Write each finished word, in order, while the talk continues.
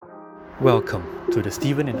Welcome to the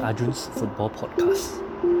Stephen and Arjun's Football Podcast,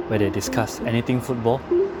 where they discuss anything football,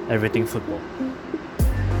 everything football.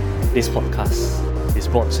 This podcast is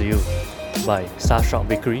brought to you by Starstruck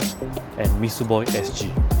Bakery and Misuboy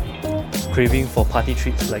SG. Craving for party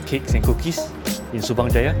treats like cakes and cookies in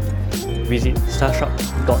Subang Jaya? Visit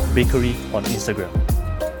starstruck.bakery on Instagram.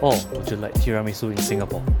 Or would you like tiramisu in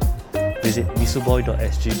Singapore? Visit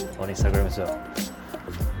misuboy.sg on Instagram as well.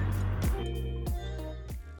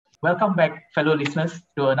 Welcome back, fellow listeners,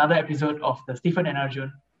 to another episode of the Stephen and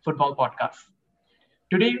Arjun Football Podcast.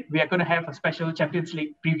 Today, we are going to have a special Champions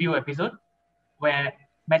League preview episode where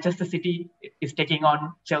Manchester City is taking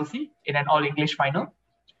on Chelsea in an all-English final.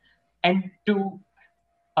 And to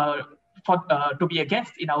be a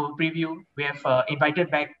guest in our preview, we have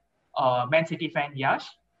invited back Man City fan Yash,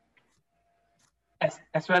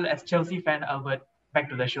 as well as Chelsea fan Albert, back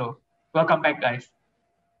to the show. Welcome back, guys.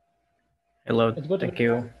 Hello, It's good thank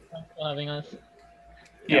you. Thanks for having us.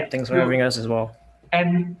 Yeah, Thanks for having us as well.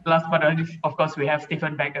 And last but not least, of course, we have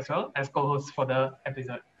Stephen back as well as co-host for the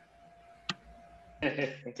episode.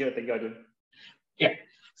 Thank you, Arjun. Yeah,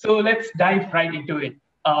 so let's dive right into it.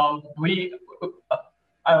 The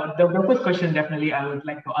first question definitely I would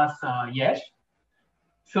like to ask Yash.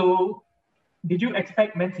 So, did you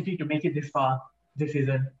expect Man City to make it this far this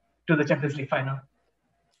season to the Champions League final?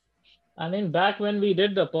 I mean, back when we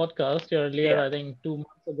did the podcast earlier, Yeah. I think 2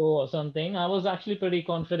 months ago or something, I was actually pretty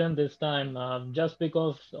confident this time, just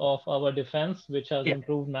because of our defense, which has Yeah.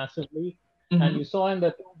 improved massively. Mhm. And you saw in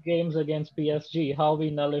the 2 games against PSG how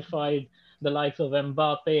we nullified the likes of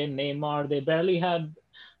Mbappe and Neymar. They barely had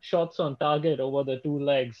shots on target over the 2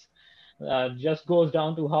 legs. Just goes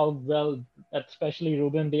down to how well, especially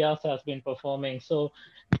Ruben Diaz has been performing. So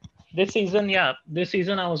this season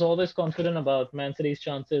I was always confident about Man City's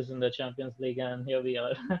chances in the Champions League, and here we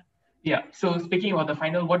are. Yeah. So speaking about the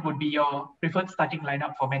final, what would be your preferred starting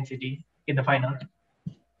lineup for Man City in the final?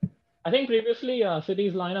 I think previously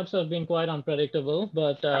City's lineups have been quite unpredictable,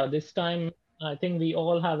 but this time I think we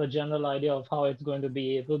all have a general idea of how it's going to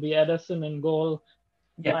be. It will be Ederson in goal.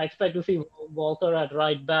 Yeah. I expect to see Walker at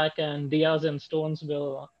right back, and Diaz and Stones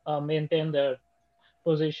will maintain their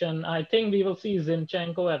position. I think we will see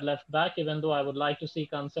Zinchenko at left back, even though I would like to see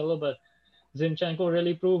Cancelo, but Zinchenko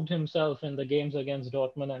really proved himself in the games against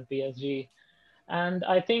Dortmund and PSG. And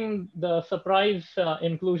I think the surprise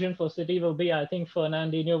inclusion for City will be, I think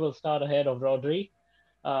Fernandinho will start ahead of Rodri,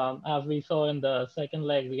 as we saw in the second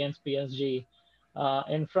leg against PSG.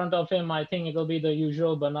 In front of him, I think it will be the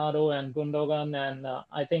usual Bernardo and Gundogan, and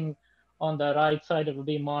I think on the right side, it will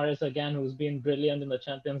be Mahrez again, who's been brilliant in the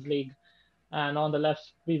Champions League. And on the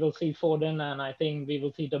left, we will see Foden, and I think we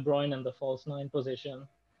will see De Bruyne in the false 9 position.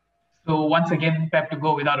 So once again, Pep to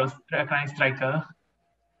go without a recognized striker.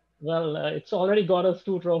 Well, it's already got us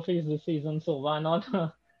 2 trophies this season, so why not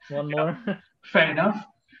one more? Fair enough.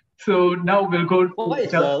 So now we'll go. What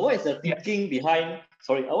is the thinking behind?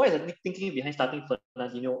 Sorry, what is the thinking behind starting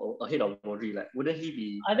Fernandinho ahead of Rodri? Like, wouldn't he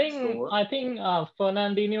be? I think slower?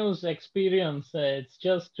 Fernandinho's experience,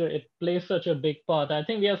 it plays such a big part. I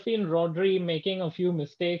think we have seen Rodri making a few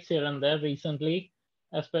mistakes here and there recently,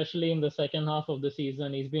 especially in the second half of the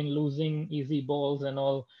season. He's been losing easy balls and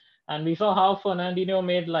all. And we saw how Fernandinho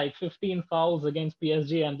made like 15 fouls against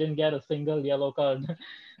PSG and didn't get a single yellow card.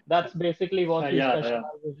 That's basically what he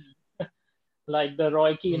specializes in. Like the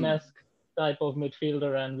Roy Keane-esque type of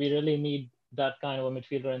midfielder, and we really need that kind of a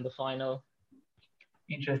midfielder in the final.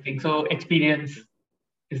 Interesting. So experience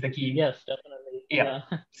is the key. Yes, definitely. Yeah.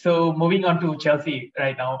 So moving on to Chelsea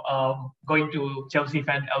right now, going to Chelsea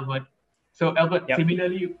fan Albert. So Albert, Yep.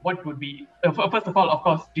 Similarly, what would be, first of all, of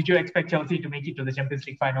course, did you expect Chelsea to make it to the Champions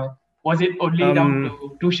League final? Was it only down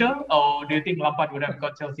to Tuchel, or do you think Lampard would have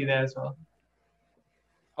got Chelsea there as well?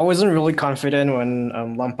 I wasn't really confident when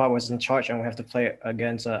Lampard was in charge and we have to play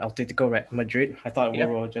against Atletico Madrid. I thought Yeah.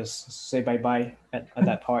 we will just say bye-bye at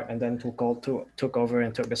that part, and then Tuchel took over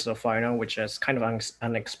and took us to the final, which is kind of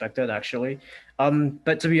unexpected, actually.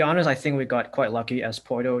 But to be honest, I think we got quite lucky as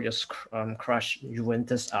Porto just crushed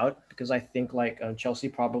Juventus out, because I think Chelsea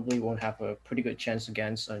probably won't have a pretty good chance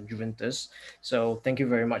against Juventus. So thank you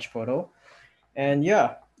very much, Porto. And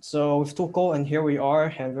yeah, so with Tuchel, and here we are,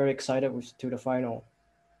 and very excited to the final.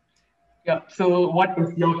 Yeah. So what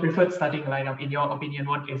is your preferred starting lineup? In your opinion,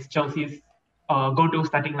 what is Chelsea's go-to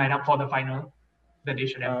starting lineup for the final that they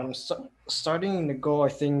should have? Starting in the goal, I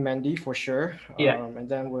think Mendy for sure. Yeah. And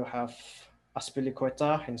then we'll have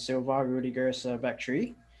Azpilicueta and Silva, Rudiger's back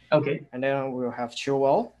three. Okay. And then we'll have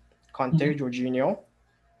Chilwell, Conte, Jorginho.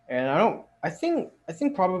 And I think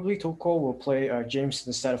probably Tuchel will play James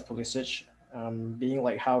instead of Pulisic. being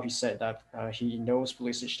like how he said that he knows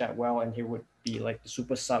Pulisic that well and he would be like the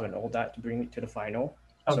super sub and all that to bring it to the final.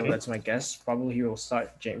 So Okay. that's my guess. Probably he will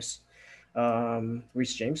start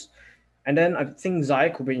Reece James. And then I think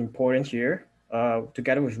Ziyech will be important here,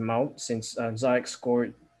 together with Mount, since Ziyech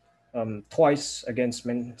scored twice against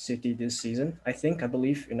Man City this season. I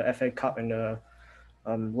believe, in the FA Cup and the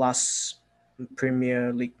last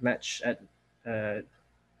Premier League match uh,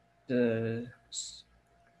 the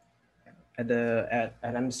at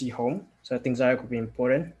MC home. So I think Ziyech will be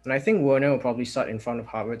important, and I think Werner will probably start in front of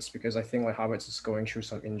Havertz because I think like Havertz is going through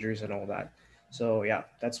some injuries and all that. So yeah,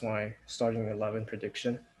 that's my starting 11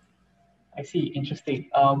 prediction. I see. Interesting.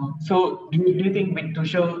 So do you think with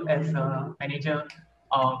Tuchel as a manager,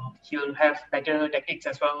 he'll have better tactics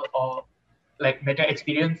as well, or like better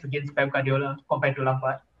experience against Pep Guardiola compared to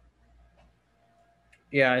Lampard?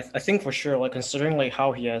 Yeah, I think for sure. Like considering like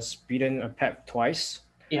how he has beaten Pep twice,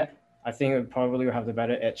 Yeah. I think it probably will have the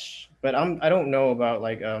better edge. But I don't know about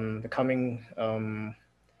like the coming how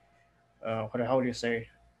do you say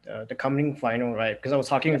the coming final, right? Because I was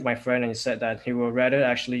talking with my friend and he said that he would rather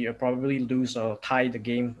actually probably lose or tie the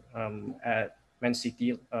game at Man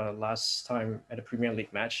City last time at the Premier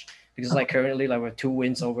League match, because like currently like with 2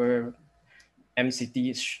 wins over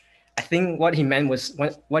MCT. I think what he meant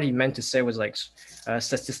to say was like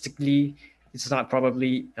statistically it's not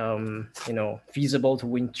probably feasible to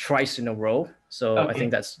win twice in a row. So I Okay.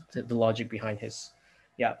 think that's the logic behind his.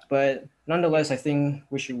 Yeah, but nonetheless, I think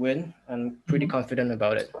we should win. I'm pretty confident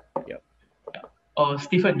about it. Yeah.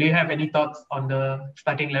 Stephen, do you have any thoughts on the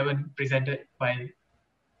starting 11 presented by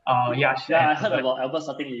Yash? Yeah, I and heard Albert? about Albert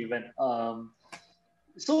starting the event.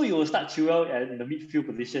 So you will start Chilwell in the midfield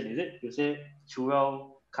position, is it? You say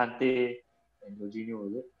Chilwell, Kante, and Jorginho,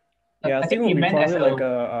 is it? Yeah, I think he it'll be meant as probably a like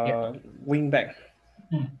a wing back.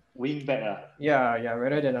 Wing back, Yeah,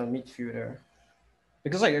 rather than a midfielder.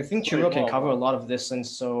 Because like I think So Chiro it's can more cover a about- lot of distance.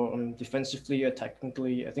 So defensively or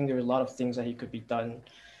technically, I think there are a lot of things that he could be done.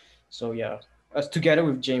 So yeah, as together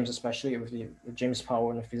with James, especially with James'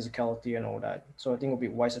 power and the physicality and all that. So I think it would be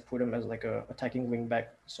wise to put him as like a attacking wing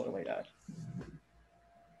back, sort of like that.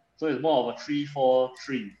 So it's more of a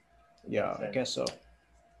 3-4-3. Yeah, I guess so.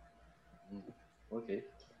 Okay.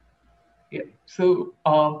 Yeah. So,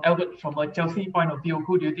 Albert, from a Chelsea point of view,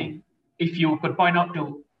 who do you think, if you could point out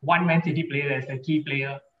to one Man City player as a key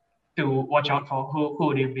player to watch out for, who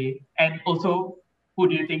would it be? And also, who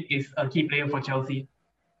do you think is a key player for Chelsea?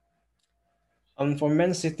 For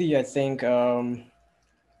Man City, I think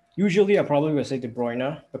usually I probably would say De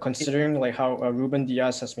Bruyne, but considering like how Ruben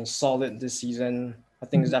Diaz has been solid this season, I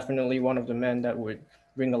think it's definitely one of the men that would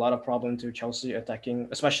bring a lot of problem to Chelsea attacking,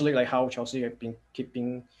 especially like how Chelsea have been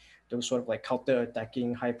keeping those sort of like counter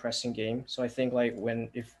attacking, high pressing game. So I think like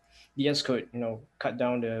if Diaz could cut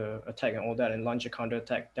down the attack and all that and launch a counter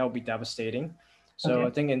attack, that would be devastating. So Okay. I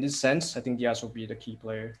think in this sense, I think Diaz will be the key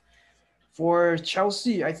player. For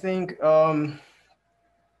Chelsea, I think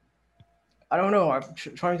I don't know. I'm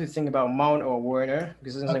trying to think about Mount or Werner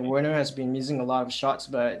because it's like Werner has been missing a lot of shots,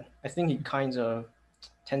 but I think he kind of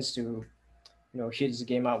tends to, hit his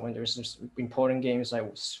game out when there's some important games like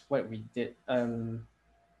what we did.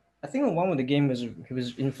 I think one of the game was he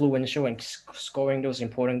was influential in scoring those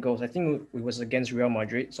important goals. I think it was against Real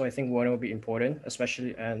Madrid, so I think Werner will be important,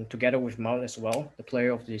 especially and together with Mount as well, the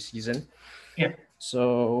player of the season. Yeah.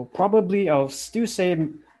 So probably I'll still say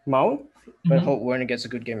Mount, but hope Werner gets a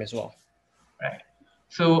good game as well. Right.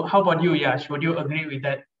 So how about you, Yash? Would you agree with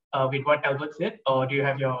that, with what Albert said, or do you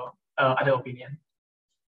have your other opinion?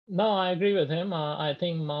 No, I agree with him. I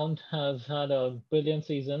think Mount has had a brilliant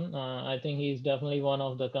season. I think he's definitely one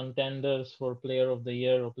of the contenders for Player of the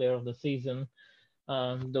Year or Player of the Season.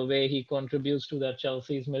 The way he contributes to that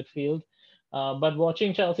Chelsea's midfield. But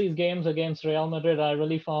watching Chelsea's games against Real Madrid, I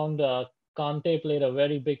really found Kante played a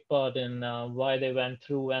very big part in why they went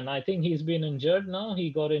through. And I think he's been injured now. He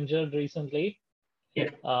got injured recently. Yeah.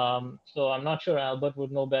 So I'm not sure Albert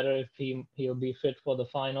would know better if he'll be fit for the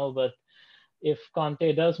final. But if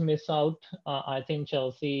Kante does miss out, I think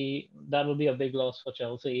that will be a big loss for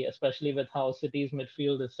Chelsea, especially with how City's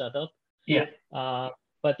midfield is set up. Yeah.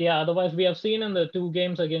 But yeah, otherwise we have seen in the 2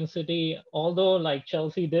 games against City, although like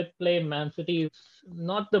Chelsea did play Man City,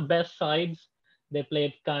 not the best sides. They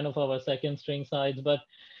played kind of our second string sides, but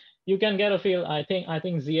you can get a feel. I think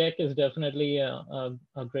Ziyech is definitely a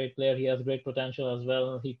great player. He has great potential as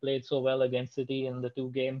well. He played so well against City in the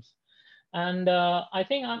 2 games. And I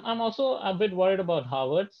think I'm also a bit worried about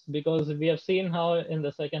Havertz because we have seen how in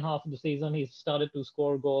the second half of the season he's started to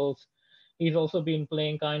score goals. He's also been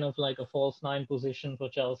playing kind of like a false 9 position for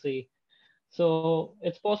Chelsea. So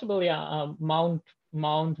it's possible, Mount,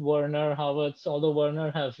 Werner, Havertz, although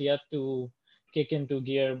Werner has yet to kick into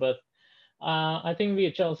gear, but I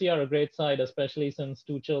think Chelsea are a great side, especially since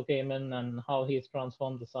Tuchel came in and how he's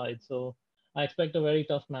transformed the side. So I expect a very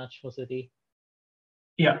tough match for City.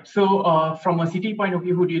 Yeah. So from a City point of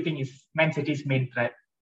view, who do you think is Man City's main threat?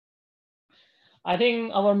 I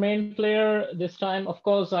think our main player this time, of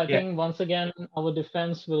course, I think once again, our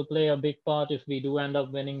defense will play a big part if we do end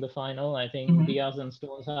up winning the final. I think Diaz and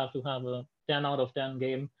Stones have to have a 10 out of 10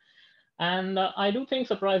 game. And I do think,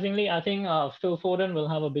 surprisingly, I think Phil Foden will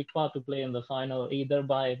have a big part to play in the final, either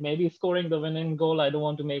by maybe scoring the winning goal. I don't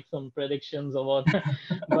want to make some predictions or what,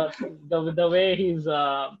 but the way he is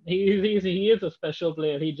a special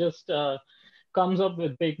player. He just comes up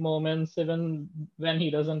with big moments. Even when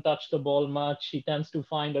he doesn't touch the ball much, he tends to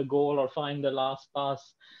find a goal or find the last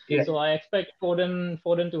pass. Yeah. So I expect Foden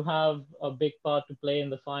to have a big part to play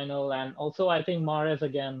in the final. And also I think Mahrez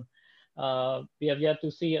again. We have yet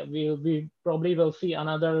to see. We probably will see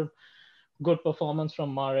another good performance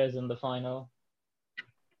from Mahrez in the final.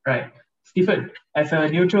 Right, Stephen, as a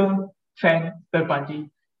neutral fan, third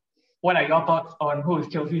party, what are your thoughts on who is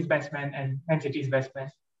Chelsea's best man and Man City's best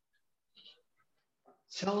man?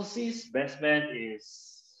 Chelsea's best man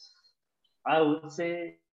is, I would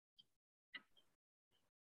say,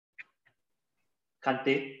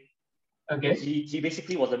 Kante. Okay. He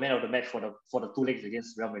basically was the man of the match for the 2 legs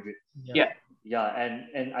against Real Madrid. Yeah,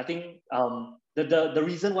 and I think the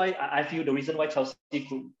reason why I feel the reason why Chelsea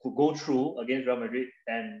could go through against Real Madrid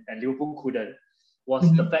and Liverpool couldn't was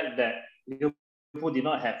the fact that Liverpool did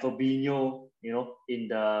not have Fabinho, in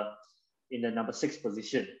the number 6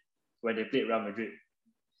 position when they played Real Madrid,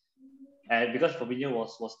 and because Fabinho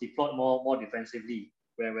was deployed more defensively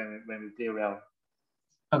when we play Real.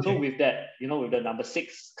 Okay. So with that, with the number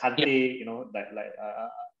 6 Kante, like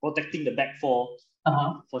protecting the back four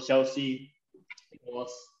for Chelsea,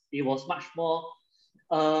 it was much more.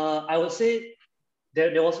 I would say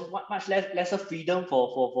there was much lesser freedom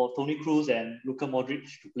for Toni Kroos and Luka Modric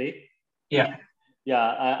to play. Yeah. Yeah,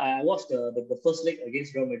 I watched the first leg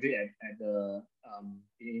against Real Madrid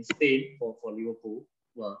in Spain for Liverpool.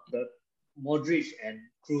 Well, the Modric and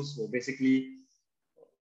Kroos were basically.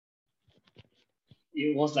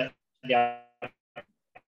 It was like their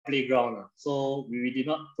playground. So we did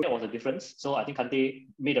not, that was a difference. So I think Kante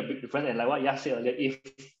made a big difference. And like what Yash said earlier, if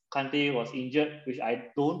Kante was injured, which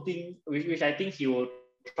I think he will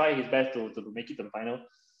try his best to make it to the final.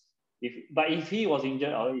 But if he was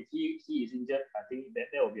injured or if he is injured, I think that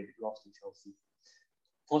will be a big loss to Chelsea.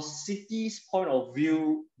 For City's point of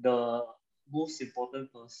view, the most important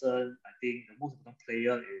person, I think the most important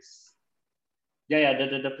player is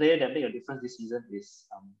the player that made a difference this season is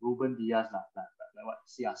Ruben Diaz, like what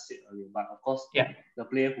Sia said earlier. But of course, the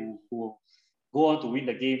player who go on to win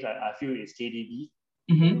the games, I feel is KDB,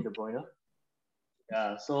 De Bruyne.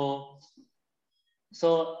 Yeah, so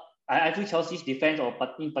I feel Chelsea's defense, or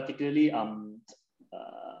particularly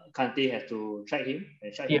Kante, has to track him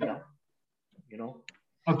and shut him down.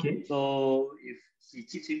 Okay. So if he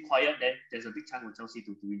keeps him quiet, then there's a big chance for Chelsea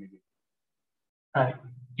to win the game. Right.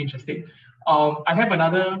 Interesting. I have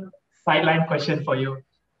another sideline question for you,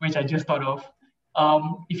 which I just thought of.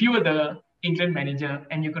 If you were the England manager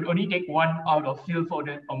and you could only take one out of Phil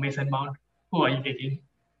Foden or Mason Mount, who are you taking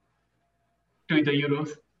to the Euros?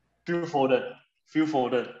 Phil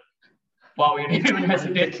Foden. Wow, you didn't even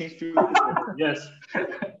hesitate. Yes.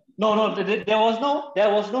 No, there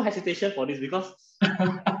was no hesitation for this because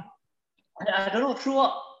I don't know,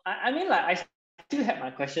 throughout. I mean, like, I still had my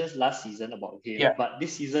questions last season about him, but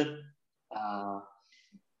this season,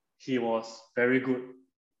 he was very good.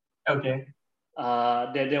 Okay.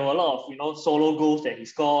 There were a lot of solo goals that he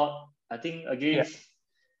scored. I think against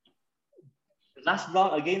last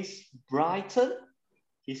round against Brighton,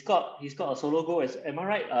 he scored a solo goal. Am I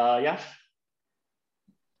right, Yash?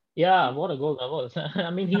 Yeah, what a goal that was!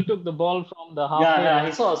 I mean, he took the ball from the halfway.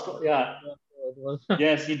 He saw a score. Yeah.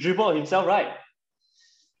 Yes, he dribbled himself, right?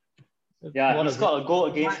 Yeah, he scored a goal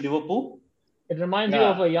against Liverpool. It reminds you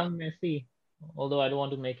of a young Messi, although I don't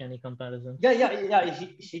want to make any comparisons. Yeah.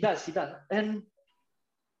 He does. And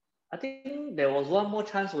I think there was one more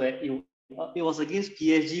chance where it was against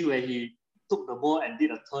PSG where he took the ball and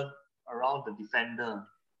did a turn around the defender.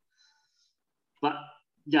 But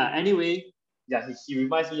anyway, he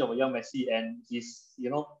reminds me of a young Messi, and his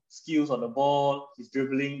skills on the ball, his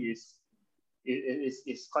dribbling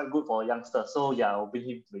is quite good for a youngster. So I'll bring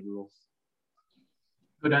him to the Euros.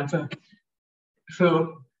 Good answer.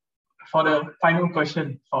 So for the final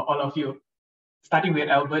question for all of you, starting with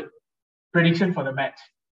Albert, prediction for the match,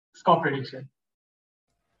 score prediction.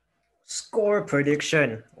 Score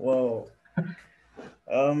prediction. Whoa.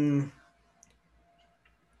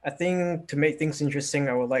 I think to make things interesting,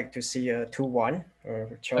 I would like to see a 2-1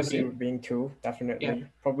 or Chelsea being 2, definitely. Yeah.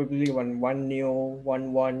 Probably 1-0,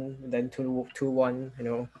 1-1, then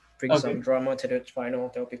 2-1, bring some drama to the final.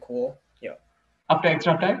 That would be cool. Yeah. After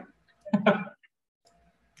extra time?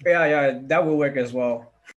 Yeah, that will work as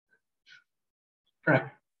well. Right.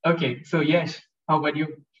 Okay, so yes, how about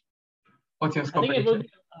you? What's your score prediction?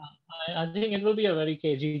 I think it will be a very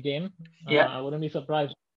cagey game. Yeah. I wouldn't be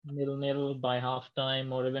surprised 0-0 by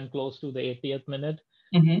halftime or even close to the 80th minute.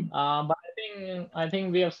 Mm-hmm. But I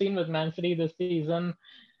think we have seen with Man City this season,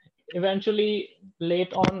 eventually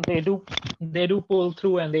late on they do pull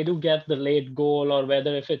through and they do get the late goal, or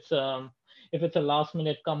whether if it's a last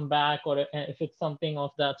minute comeback or if it's something of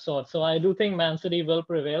that sort. So I do think Man City will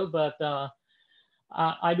prevail, but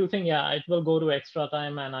I do think it will go to extra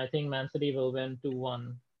time, and I think Man City will win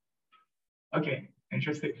 2-1. Okay,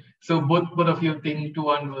 interesting. So both of you think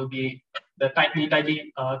 2-1 will be the tightly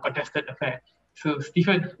contested affair. So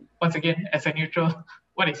Stephen, once again, as a neutral,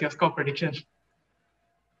 what is your score prediction?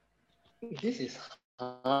 This is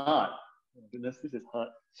hard. Oh, goodness, this is hard.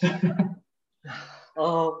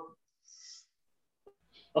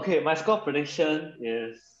 Okay, my score prediction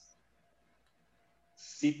is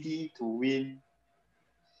City to win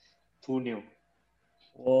 2-0.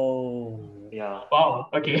 Whoa. Yeah. Wow.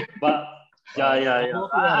 Okay. But yeah.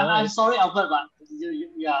 I'm sorry, Albert, but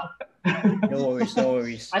yeah. No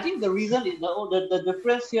worries. I think the reason is the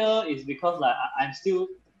difference here is because I'm still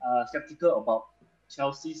skeptical about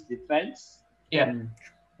Chelsea's defense. Yeah.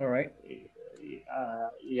 All right.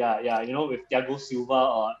 Yeah. With Thiago Silva,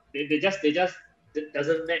 or they just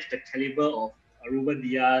doesn't match the caliber of Ruben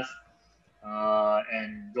Dias,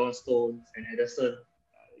 and John Stones and Ederson.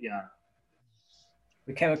 Yeah.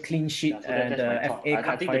 We kept a clean sheet and FA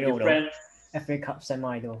Cup final though. FA Cup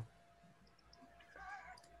semi though.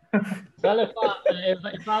 Well, if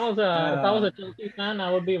I was a Chelsea fan,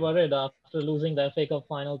 I would be worried after losing the FA Cup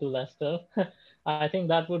final to Leicester. I think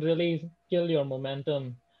that would really kill your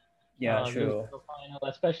momentum. Yeah, true. Final.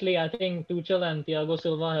 Especially, I think Tuchel and Thiago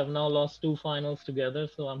Silva have now lost 2 finals together,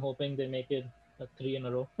 so I'm hoping they make it 3 in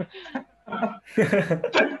a row.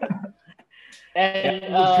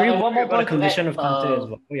 And one more point. Condition of Kante as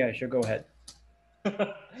well. Oh yeah, sure. Go ahead.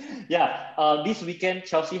 This weekend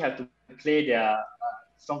Chelsea have to play their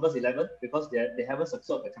strongest 11 because they haven't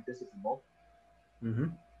secured the Champions League football.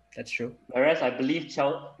 Mm-hmm. That's true. Whereas I believe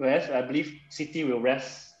City will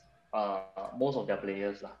rest most of their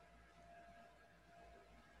players.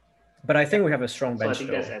 But I think we have a strong bench. So I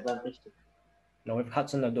think that's an advantage too. No, we have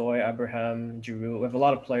Hudson-Odoi, Abraham, Giroud. We have a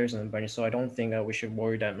lot of players on the bench, so I don't think that we should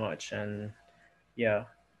worry that much. And yeah,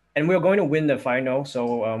 and we're going to win the final,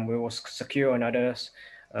 so we will secure another,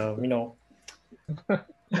 UCL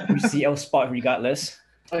spot regardless.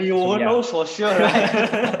 You won't know for sure,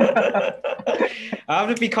 right? I have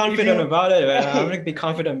to be confident about it, man. I have to be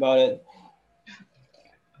confident about it.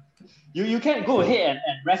 You can go ahead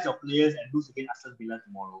and rest your players and lose against Aston Villa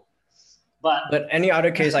tomorrow. But any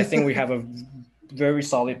other case, I think we have a very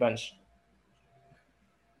solid bench.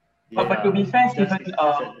 Yeah, but to be fair, Stephen,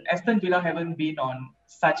 Aston Villa haven't been on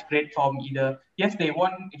such great form either. Yes, they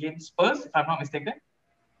won against Spurs, if I'm not mistaken.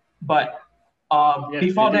 But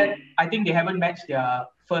before that, I think they haven't matched their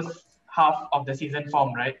first half of the season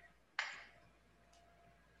form, right?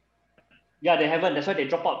 Yeah, they haven't. That's why they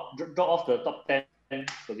drop off the top 10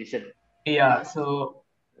 position. Yeah, so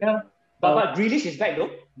yeah. But Grealish is back though.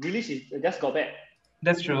 Grealish just got back.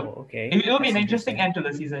 That's true. Oh, okay. It will be an interesting end to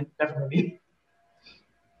the season, definitely.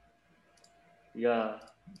 Yeah.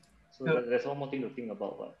 So there's one more thing to think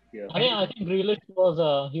about. But yeah. I think Grealish was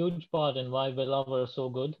a huge part in why Villa were so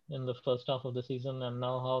good in the first half of the season, and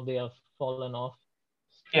now how they have fallen off.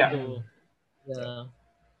 Yeah. So, yeah.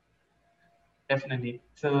 Definitely.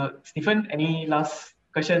 So, Stephen, any last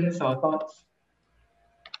questions or thoughts?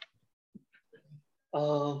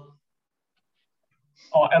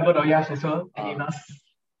 Or Albert or Yash as well. Any last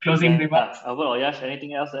closing remarks? Albert or Yash,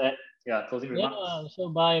 anything else to add? Yeah, closing remarks. Yeah, so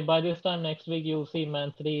by this time next week, you'll see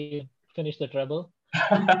Man City finish the treble.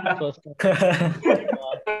 First will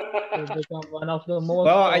become one of the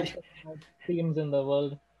most teams in the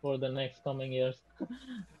world for the next coming years.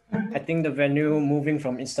 I think the venue moving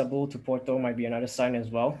from Istanbul to Porto might be another sign as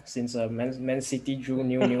well, since Man City drew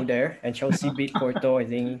 0-0 there, and Chelsea beat Porto, I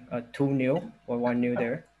think 2-0 or 1-0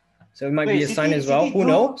 there. So it might be a sign as well. Who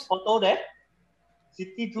knows? Porto there?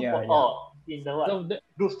 City drew Porto in the what?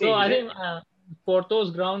 So I think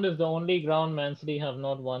Porto's ground is the only ground Man City have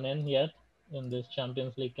not won in yet. in this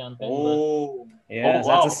Champions League campaign. Oh, yes,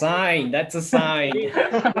 wow. That's a sign. That's a sign. We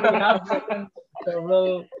have gotten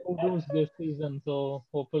several kudos this season, so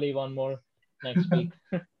hopefully one more next week.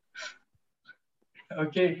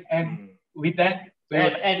 Okay, and with that,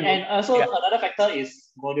 and also another factor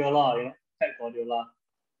is Guardiola. Pep Guardiola.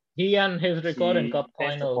 He and his record in cup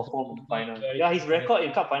finals. Yeah, his record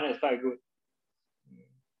in cup final is quite good.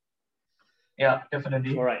 Yeah,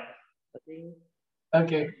 definitely. All right.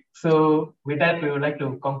 Okay, so with that, we would like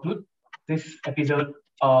to conclude this episode,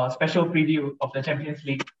 special preview of the Champions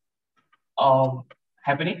League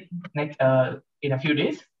happening next in a few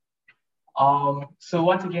days. So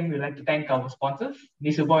once again, we'd like to thank our sponsors,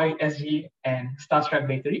 Nisuboy SG and Starstruck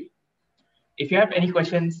Bakery. If you have any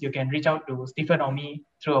questions, you can reach out to Stephen or me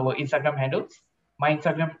through our Instagram handles. My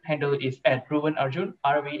Instagram handle is @RuvanArjun,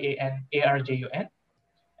 RVANARJUN.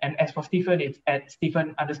 And as for Stephen, it's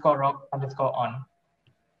 @Stephen_rock_on.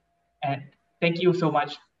 And thank you so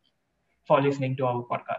much for listening to our podcast.